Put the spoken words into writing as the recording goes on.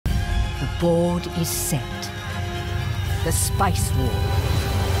The board is set. The spice war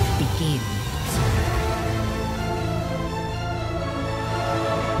begins.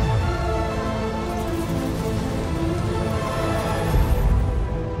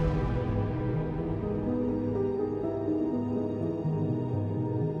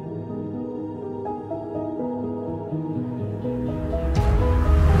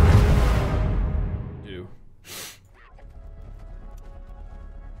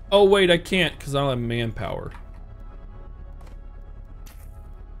 Oh wait, I can't because I don't have manpower.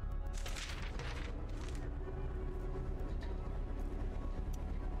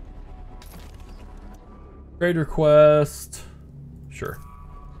 Trade request. Sure.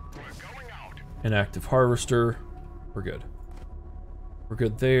 Inactive harvester. We're good. We're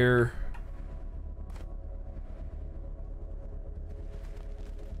good there.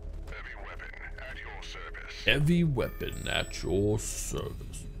 Heavy weapon at your service. Heavy weapon at your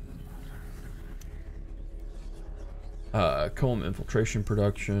service. Comb infiltration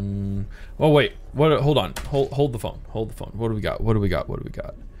production. Oh wait, what? Hold on. Hold the phone. Hold the phone. What do we got? What do we got? What do we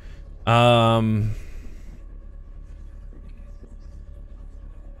got?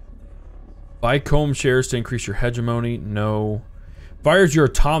 Buy comb shares to increase your hegemony. No. Fires your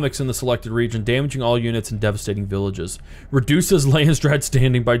atomics in the selected region, damaging all units and devastating villages. Reduces Landstrat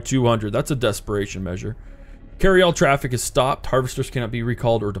standing by 200. That's a desperation measure. Carry all traffic is stopped. Harvesters cannot be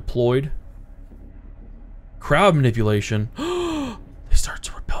recalled or deployed. Crowd manipulation. They start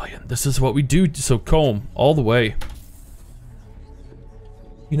a rebellion. This is what we do. So comb all the way.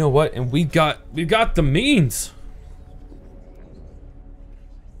 You know what? And we've got the means.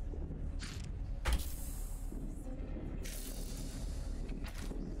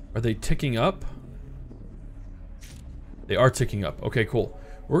 Are they ticking up? They are ticking up. Okay, cool.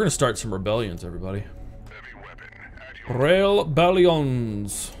 We're gonna start some rebellions, everybody.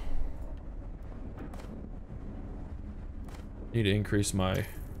 Rebellions. Need to increase my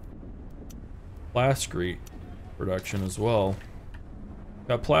plascrete production as well.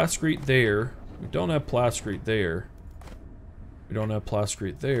 Got plascrete there. We don't have plascrete there. We don't have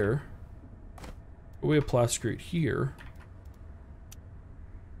plascrete there. But we have plascrete here.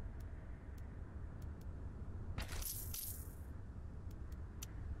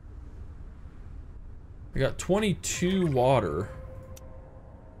 I got 22 water.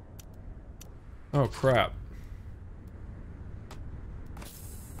 Oh crap.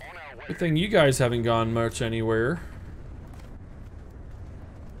 Good thing you guys haven't gone much anywhere.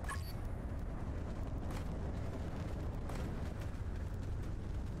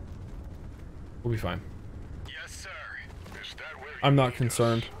 We'll be fine. Yes, sir. Is that where I'm not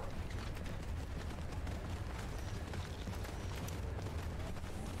concerned.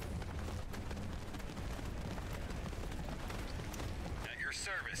 At your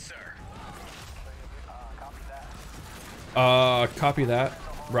service, sir. Copy that.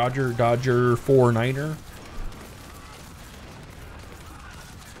 Roger, Dodger, 49er.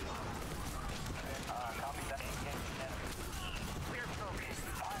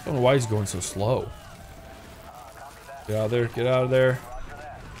 I don't know why he's going so slow. Get out of there, get out of there.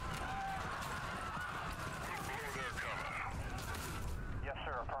 Yes,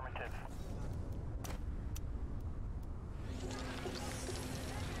 sir. Affirmative.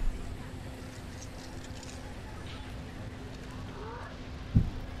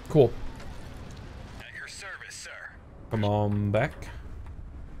 Cool. At your service, sir. Come on back.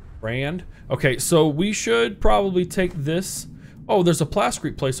 Brand. Okay, so we should probably take this. Oh, there's a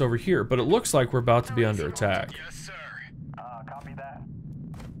plascrete place over here, but it looks like we're about to be under attack. Yes, sir. Copy that.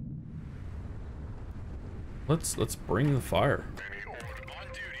 Let's bring the fire. Any order on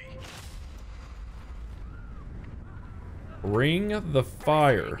duty. Bring the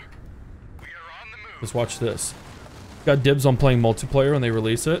fire. We are on the move. Let's watch this. Got dibs on playing multiplayer when they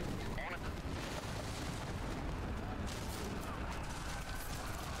release it.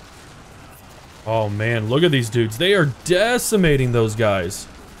 Oh man, look at these dudes. They are decimating those guys.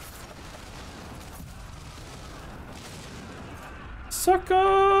 Sucker!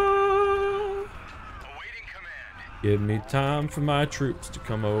 Awaiting command. Give me time for my troops to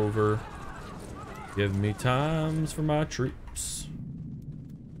come over. Give me times for my troops.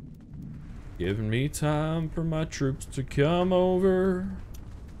 Give me time for my troops to come over.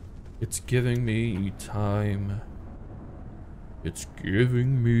 It's giving me time. It's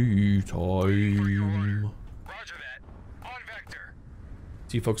giving me time. Roger that. On vector.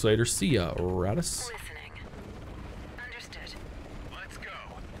 See you folks later. See ya, Radis. Listening. Understood. Let's go.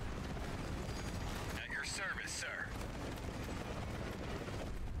 At your service, sir.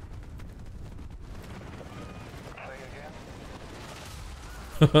 Say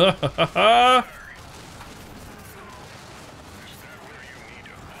again.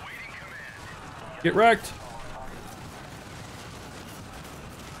 Get wrecked.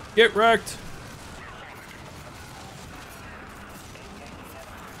 Get wrecked.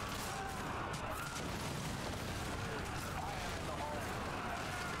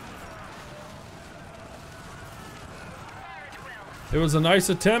 It was a nice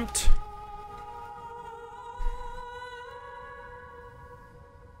attempt.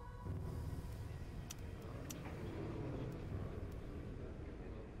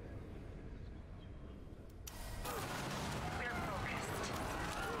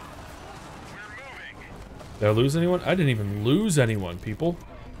 Did I lose anyone? I didn't even lose anyone, people.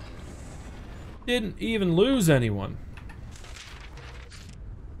 Didn't even lose anyone.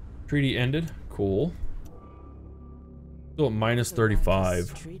 Treaty ended. Cool. Still at minus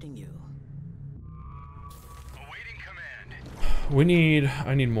 35. We need...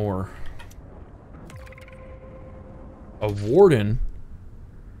 I need more. A warden?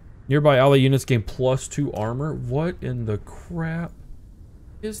 Nearby ally units gain +2 armor? What in the crap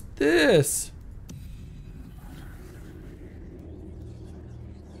is this?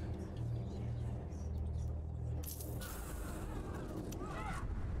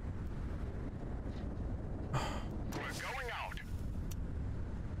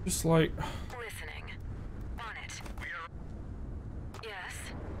 Just like... Listening. On it. Yes.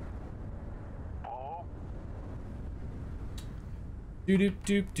 Doop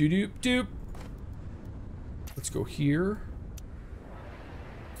doop doop doop doop. Let's go here.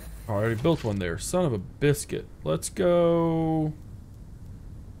 Oh, I already built one there. Son of a biscuit. Let's go.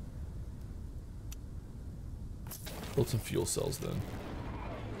 Build some fuel cells then.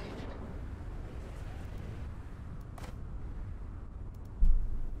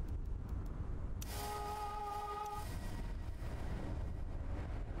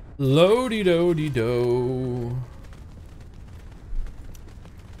 Lo-de-do-de-do.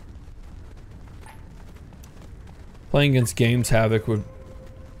 Playing against Games Havoc would...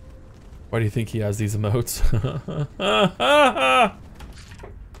 Why do you think he has these emotes?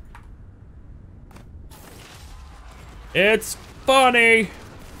 It's funny!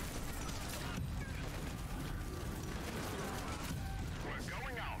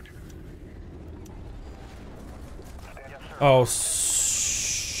 Oh,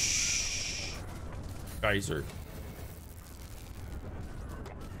 Geyser.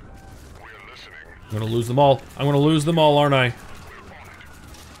 I'm gonna lose them all. I'm gonna lose them all, aren't I?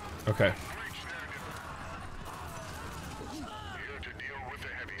 Okay.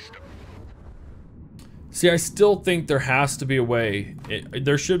 See, I still think there has to be a way.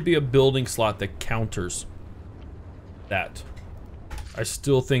 There should be a building slot that counters that. I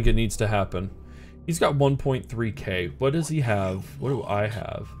still think it needs to happen. He's got 1.3k. What does he have? What do I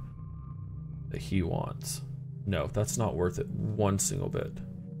have that he wants? No, that's not worth it one single bit.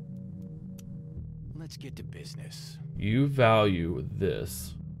 Let's get to business. You value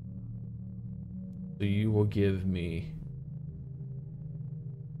this, so you will give me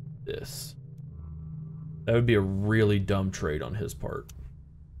this. That would be a really dumb trade on his part.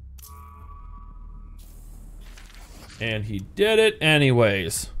 And he did it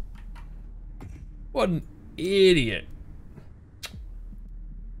anyways. What an idiot.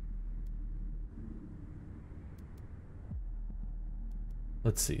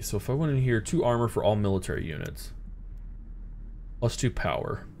 Let's see. So if I went in here, 2 armor for all military units. +2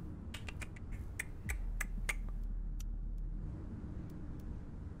 power.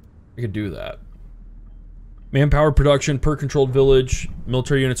 I could do that. Manpower production per controlled village.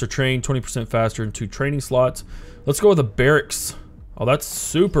 Military units are trained 20% faster in 2 training slots. Let's go with a barracks. Oh, that's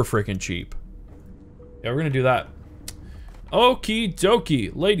super freaking cheap. Yeah, we're gonna do that. Okie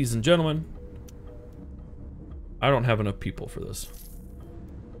dokie, ladies and gentlemen. I don't have enough people for this.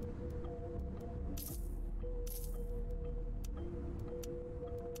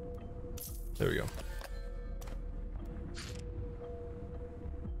 There we go.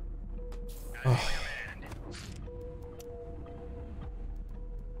 Oh.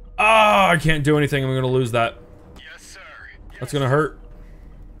 Ah, I can't do anything. I'm gonna lose that. Yes, sir. That's gonna hurt.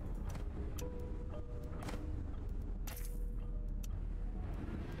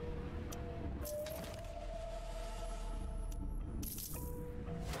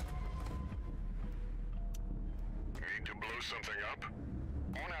 Need to blow something up?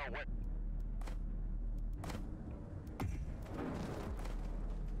 On our way.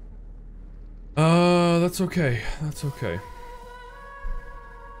 That's okay. That's okay.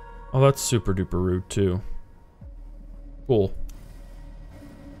 Oh, that's super duper rude too. Cool.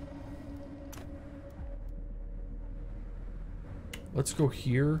 Let's go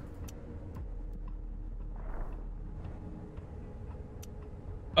here.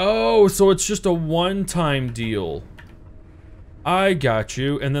 Oh, so it's just a one-time deal. I got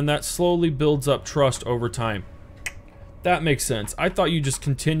you. And then that slowly builds up trust over time. That makes sense. I thought you just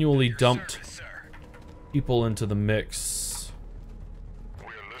continually dumped people into the mix. We're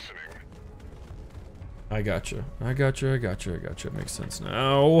listening. I got you. I got you. I got you. I got you. It makes sense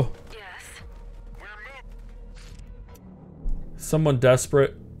now. Yes. We're moving. Someone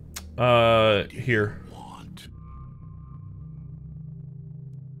desperate. Here.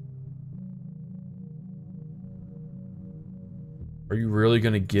 Are you really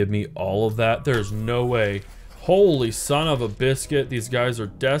gonna give me all of that? There's no way. Holy son of a biscuit. These guys are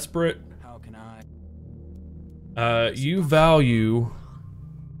desperate. How can I? You value...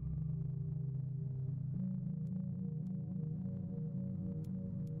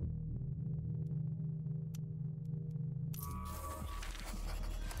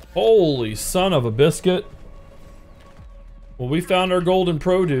 Holy son of a biscuit. Well, we found our golden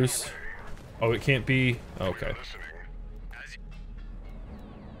produce. Oh, it can't be... Okay.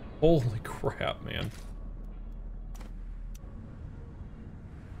 Holy crap, man.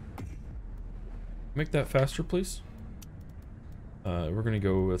 Make that faster, please. We're gonna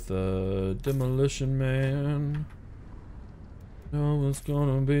go with Demolition Man. Oh, it's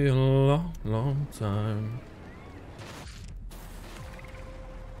gonna be a long, long time.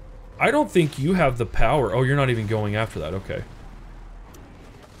 I don't think you have the power. Oh, you're not even going after that. Okay.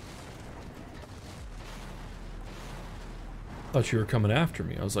 Thought you were coming after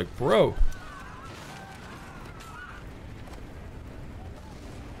me. I was like, bro.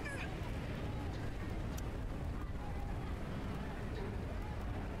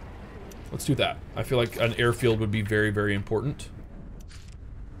 Let's do that. I feel like an airfield would be very, very important.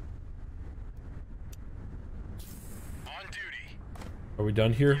 On duty. Are we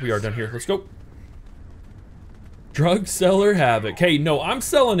done here? We are done here. Let's go. Drug seller Havoc. Hey, no, I'm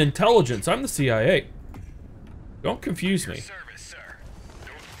selling intelligence. I'm the CIA. Don't confuse me. Service, sir.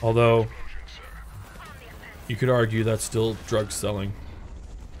 Although, you could argue that's still drug selling.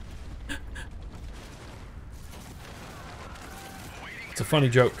 It's a funny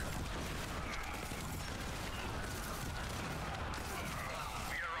joke.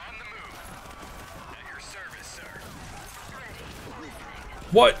 We are on the move. At your service, sir.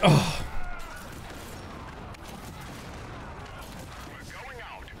 What? Oh. We're going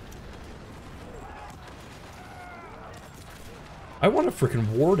out. I want a freaking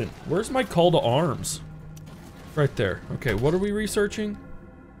warden. Where's my call to arms? Right there. Okay, what are we researching?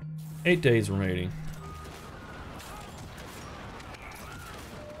 8 days remaining.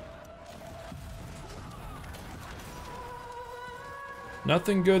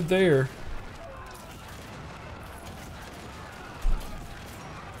 Nothing good there.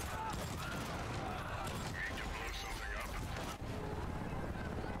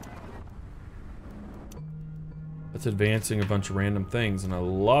 It's advancing a bunch of random things, and I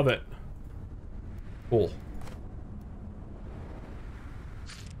love it. Cool.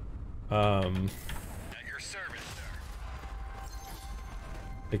 At your service, sir.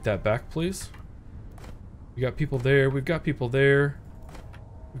 Take that back, please. We got people there. We've got people there.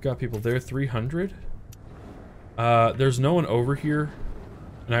 We've got people there. 300. There's no one over here,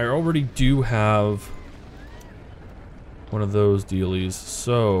 and I already do have one of those dealies.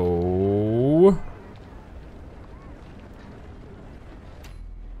 So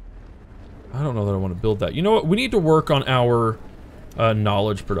I don't know that I want to build that. You know what? We need to work on our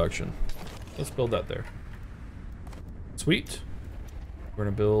knowledge production. Let's build that there. Sweet. We're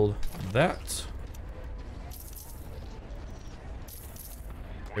gonna build that.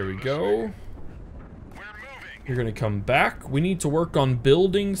 There we go. We're moving. You're gonna come back. We need to work on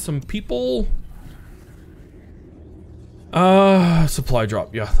building some people. Supply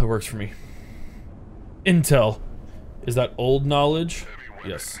drop. Yeah, that works for me. Intel. Is that old knowledge?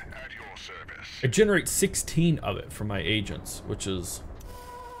 Yes. At your service. I generate 16 of it from my agents, which is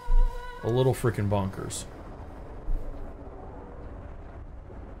a little freaking bonkers.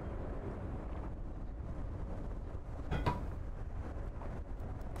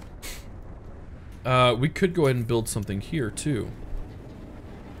 We could go ahead and build something here too.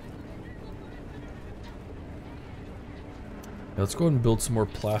 Let's go ahead and build some more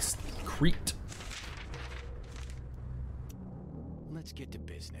plastcrete. Let's get to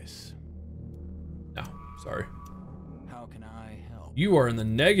business. No, sorry. How can I help? You are in the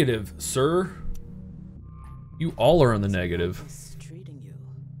negative, sir. You all are in the negative. Treating you.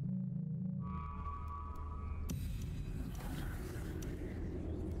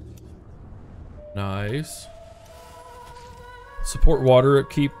 Nice. Support water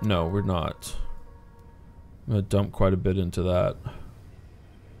upkeep? No, we're not. I'm gonna dump quite a bit into that.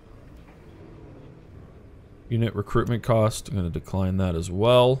 Unit recruitment cost, I'm gonna decline that as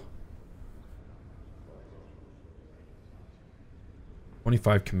well.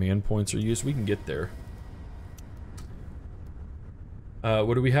 25 command points are used. We can get there.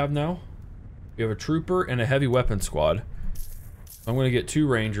 What do we have now? We have a trooper and a heavy weapon squad. I'm gonna get 2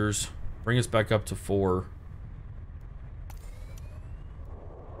 rangers. Bring us back up to 4.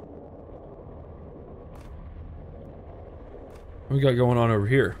 What we got going on over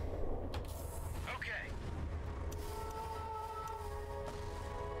here? Okay.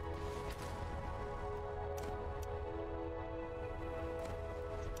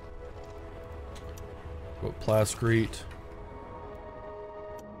 Go Plascrete.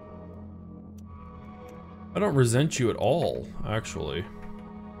 I don't resent you at all, actually.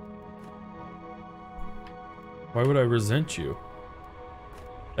 Why would I resent you?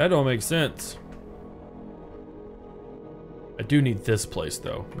 That don't make sense. I do need this place,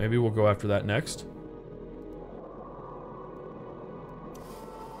 though. Maybe we'll go after that next.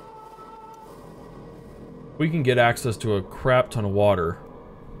 We can get access to a crap ton of water.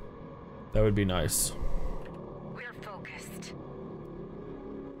 That would be nice. We're focused.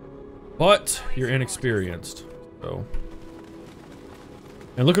 But you're inexperienced, so.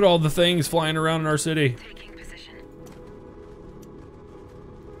 And look at all the things flying around in our city. Taking position.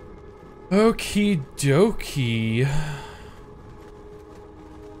 Okie dokie.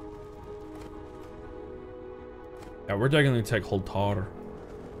 Yeah, we're definitely gonna take Holtar.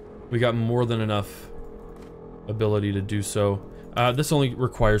 We got more than enough ability to do so. This only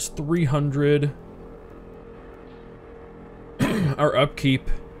requires 300. Our upkeep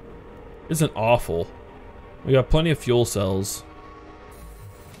isn't awful. We got plenty of fuel cells.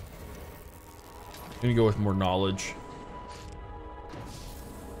 I'm gonna go with more knowledge.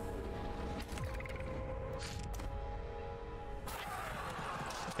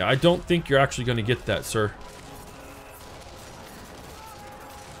 Yeah, I don't think you're actually gonna get that, sir.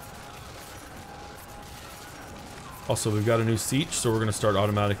 Also, we've got a new siege, so we're going to start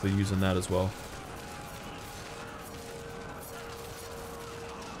automatically using that as well.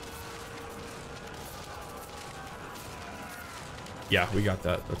 Yeah, we got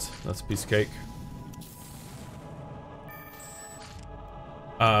that. That's a piece of cake.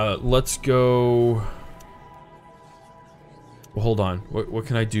 Let's go. Well, hold on. What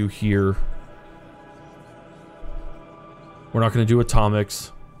can I do here? We're not going to do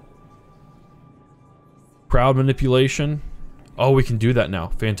atomics. Crowd manipulation. Oh, we can do that now.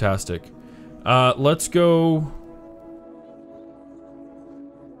 Fantastic. Let's go.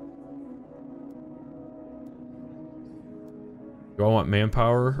 Do I want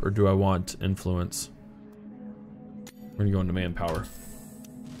manpower or do I want influence? We're gonna go into manpower.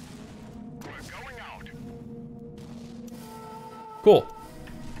 We're going out. Cool.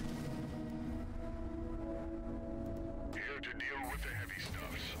 Here to deal with the heavy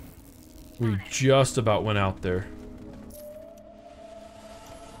stuffs. We just about went out there.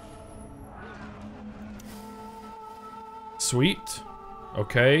 Sweet.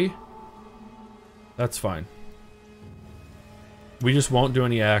 Okay. That's fine. We just won't do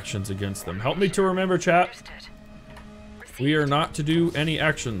any actions against them. Help me to remember, chat. Understood. We are not to do any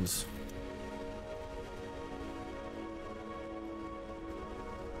actions.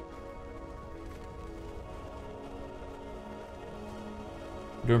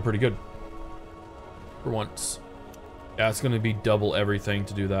 We're doing pretty good. For once. Yeah, it's gonna be double everything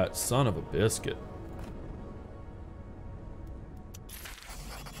to do that. Son of a biscuit.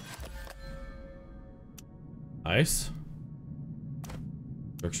 Nice.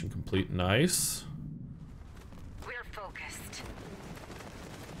 Construction complete. Nice. We're focused.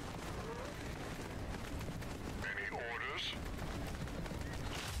 Any orders?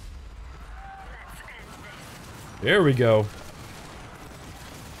 Let's end this. There we go.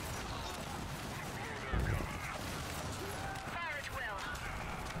 Fire at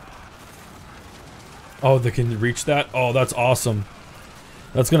will. Oh, they can reach that? Oh, that's awesome.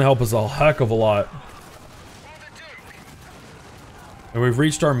 That's gonna help us a heck of a lot. And we've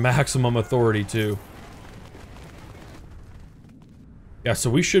reached our maximum authority too. Yeah, so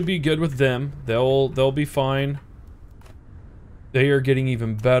we should be good with them. They'll be fine. They are getting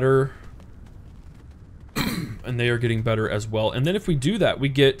even better. And they are getting better as well. And then if we do that, we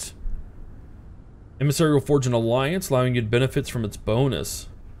get Emissary will forge an alliance, allowing you to benefit from its bonus.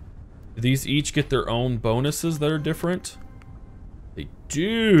 Do these each get their own bonuses that are different? They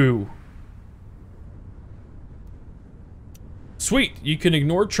do. Sweet. You can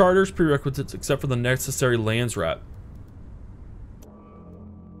ignore charters prerequisites except for the necessary lands rat.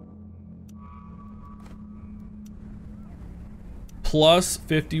 plus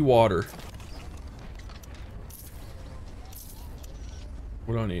 50 water.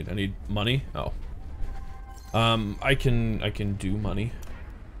 What do I need? I need money. Oh. I can do money.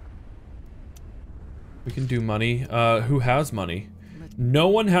 We can do money. Who has money? No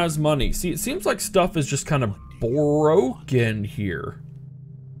one has money. See, it seems like stuff is just kind of broken here.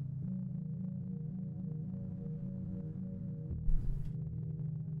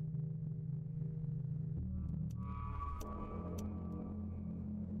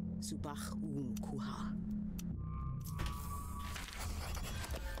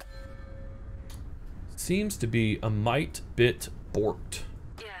 Seems to be a mite bit borked.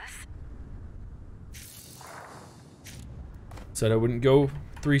 Yes. Said I wouldn't go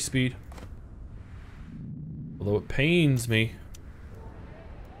 3-speed. Although it pains me.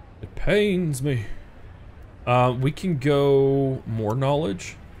 It pains me. We can go more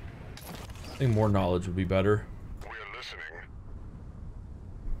knowledge. I think more knowledge would be better. We're listening.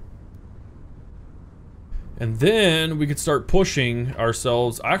 And then we could start pushing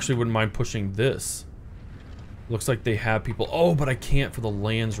ourselves. I actually wouldn't mind pushing this. Looks like they have people. Oh, but I can't for the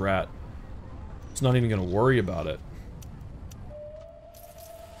lands rat. It's not even gonna worry about it.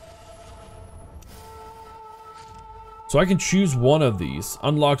 So I can choose one of these.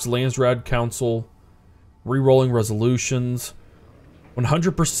 Unlocks Landsrad Council, re-rolling resolutions,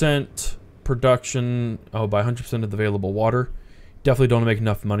 100% production. Oh, by 100% of the available water. Definitely don't make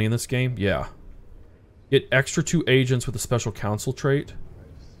enough money in this game. Yeah. Get extra 2 agents with a special council trait.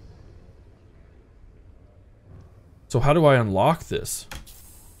 So how do I unlock this?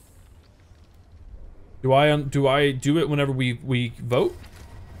 Do I do it whenever we vote?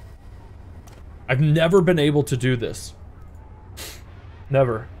 I've never been able to do this.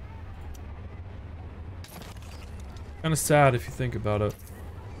 Never. Kind of sad if you think about it.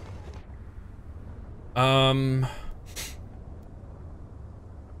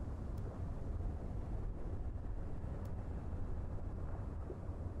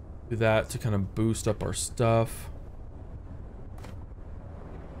 Do that to kind of boost up our stuff.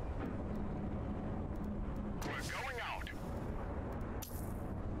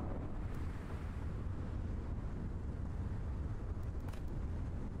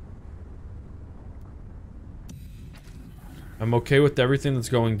 I'm okay with everything that's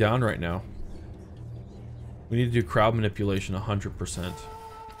going down right now. We need to do crowd manipulation 100%.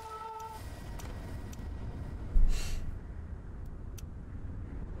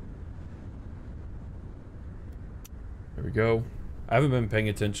 There we go. I haven't been paying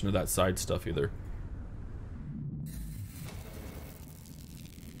attention to that side stuff either.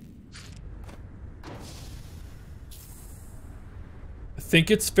 I think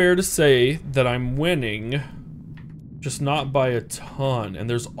it's fair to say that I'm winning. Just not by a ton. And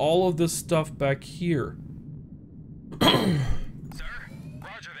there's all of this stuff back here. Sir,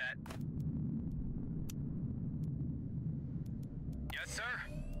 roger that. Yes, sir.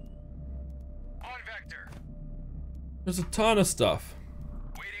 On vector. There's a ton of stuff.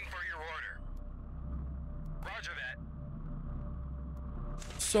 Waiting for your order. Roger that.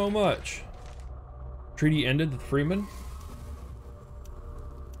 So much. Treaty ended with Freeman.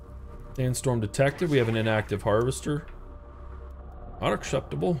 Sandstorm detected. We have an inactive harvester. Not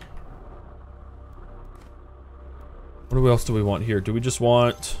acceptable. What else do we want here? Do we just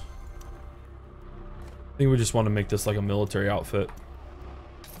want... I think we just want to make this like a military outfit.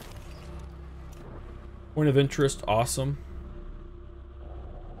 Point of interest. Awesome.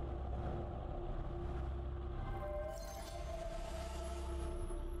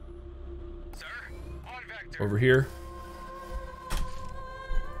 Sir, on vector. Over here.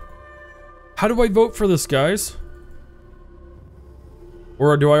 How do I vote for this, guys?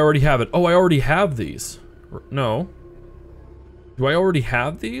 Or do I already have it? Oh, I already have these. No. Do I already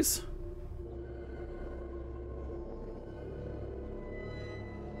have these?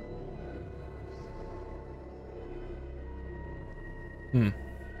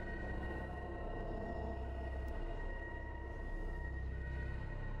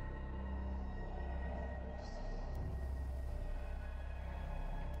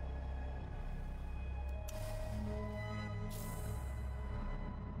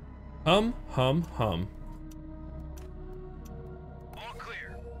 Hum. All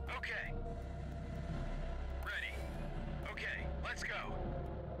clear. Okay. Ready. Okay, let's go.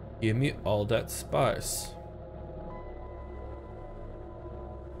 Give me all that spice.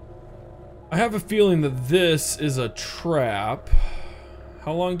 I have a feeling that this is a trap.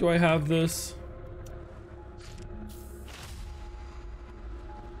 How long do I have this?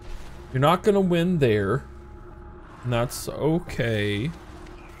 You're not gonna win there. And that's okay.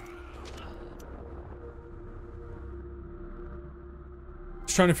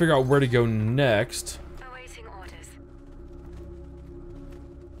 Just trying to figure out where to go next. Awaiting orders.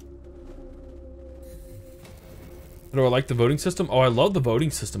 Do I like the voting system? Oh, I love the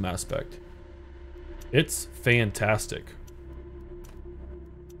voting system aspect. It's fantastic.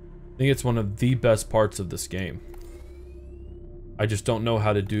 I think it's one of the best parts of this game. I just don't know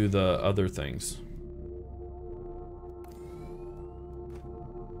how to do the other things.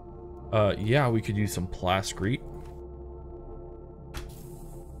 Yeah, we could use some plascrete.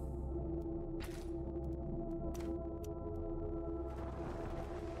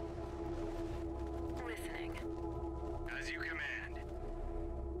 Listening. As you command.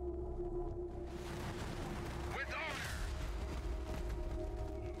 With honor.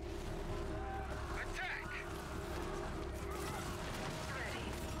 Attack. Ready.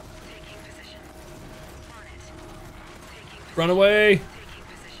 Taking position. On it. Taking position. Run away! Taking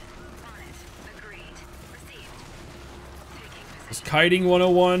position. On it. Agreed. Received. Taking It's position. kiting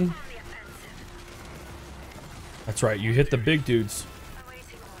 101. On the offensive. That's right, you hit the big dudes.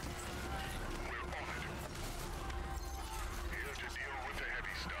 Awaiting orders. We're on it. Here to deal with the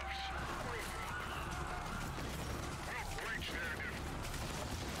heavy stuffs. We'll breach their defense.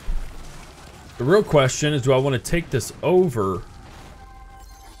 The real question is, do I want to take this over?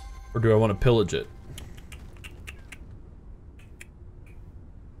 Or do I want to pillage it?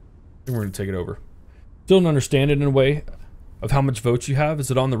 I think we're going to take it over. Still don't understand it in a way of how much votes you have.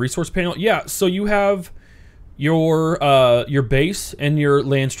 Is it on the resource panel? Yeah, so you have your base and your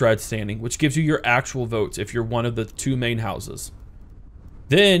Landstrad standing, which gives you your actual votes if you're one of the two main houses.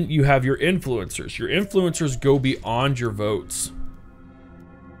 Then you have your influencers. Your influencers go beyond your votes.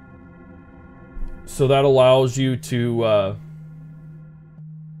 So that allows you to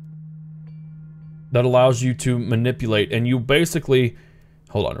manipulate, and you basically,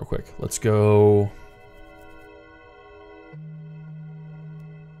 hold on real quick. Let's go.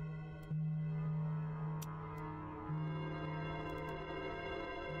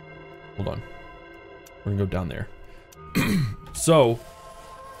 Hold on. We're gonna go down there. So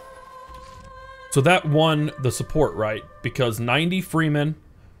that won the support, right? Because 90 freemen,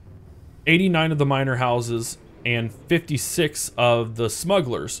 89 of the minor houses, and 56 of the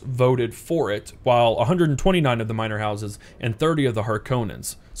smugglers voted for it, while 129 of the minor houses and 30 of the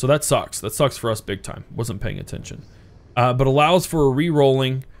Harkonnens. So that sucks. That sucks for us big time. Wasn't paying attention. But allows for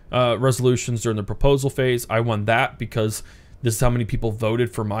re-rolling resolutions during the proposal phase. I won that because this is how many people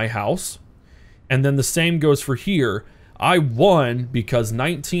voted for my house. And then the same goes for here. I won because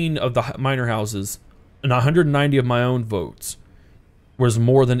 19 of the minor houses and 190 of my own votes was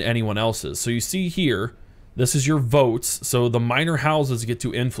more than anyone else's. So you see here, this is your votes. So the minor houses get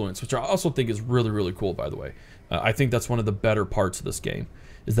to influence, which I also think is really, really cool, by the way. I think that's one of the better parts of this game,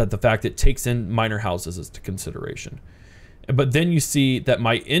 is that the fact it takes in minor houses into consideration. But then you see that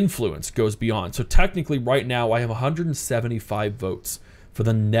my influence goes beyond. So technically right now I have 175 votes for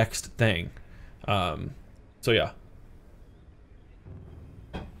the next thing. So yeah.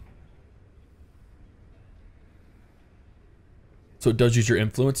 So it does use your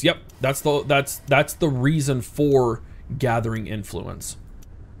influence. Yep, that's the reason for gathering influence.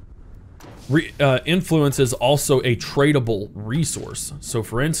 Influence is also a tradable resource. So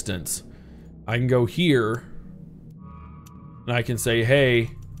for instance, I can go here and I can say,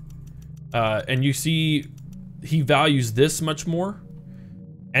 hey, and you see he values this much more.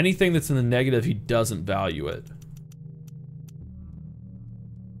 Anything that's in the negative, he doesn't value it.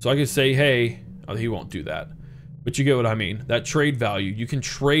 So I can say, hey, oh, he won't do that. But you get what I mean. That trade value, you can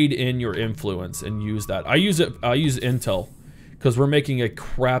trade in your influence and use that. I use intel because we're making a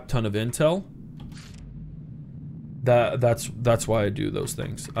crap ton of intel. That's why I do those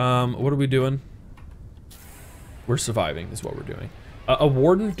things. What are we doing? We're surviving is what we're doing. A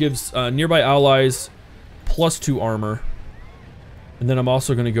warden gives nearby allies +2 armor. And then I'm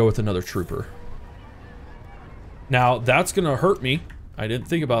also going to go with another trooper. Now, that's going to hurt me. I didn't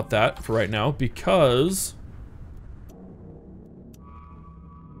think about that for right now because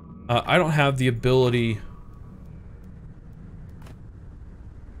I don't have the ability.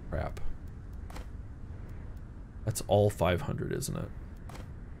 Crap. That's all 500, isn't it?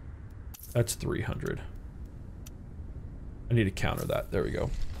 That's 300. I need to counter that. There we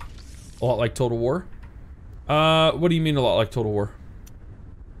go. A lot like Total War? What do you mean a lot like Total War?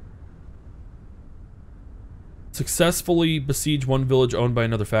 Successfully besiege one village owned by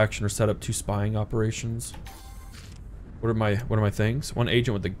another faction or set up 2 spying operations. What are my things? One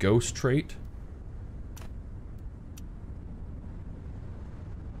agent with the ghost trait.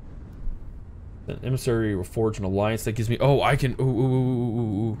 An emissary will forge an alliance that gives me. Oh, I can.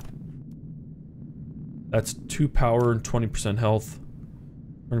 Ooh. That's 2 power and 20% health.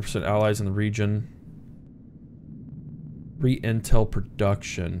 100% allies in the region. Re-intel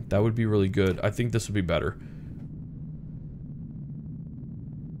production. That would be really good. I think this would be better.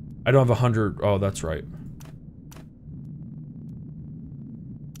 I don't have 100. Oh, that's right.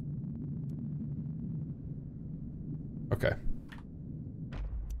 Okay.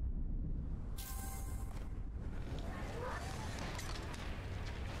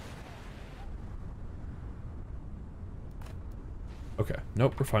 Okay.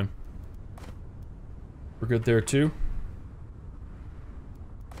 Nope, we're fine. We're good there too.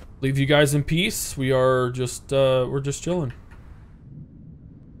 Leave you guys in peace. We are just we're just chilling.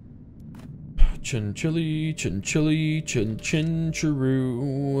 Chinchilly, chinchilly,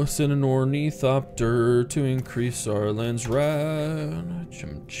 chin-chin-chiroo. Send an ornithopter to increase our land's rad.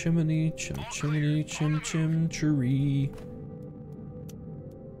 Chim-chimney, chim-chimney, chim-chim-chiree.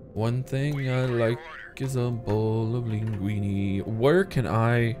 One thing I like is a bowl of linguine. Where can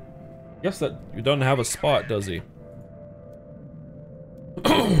I... Guess that he doesn't have a spot, does he?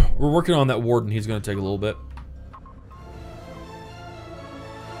 We're working on that warden. He's gonna take a little bit.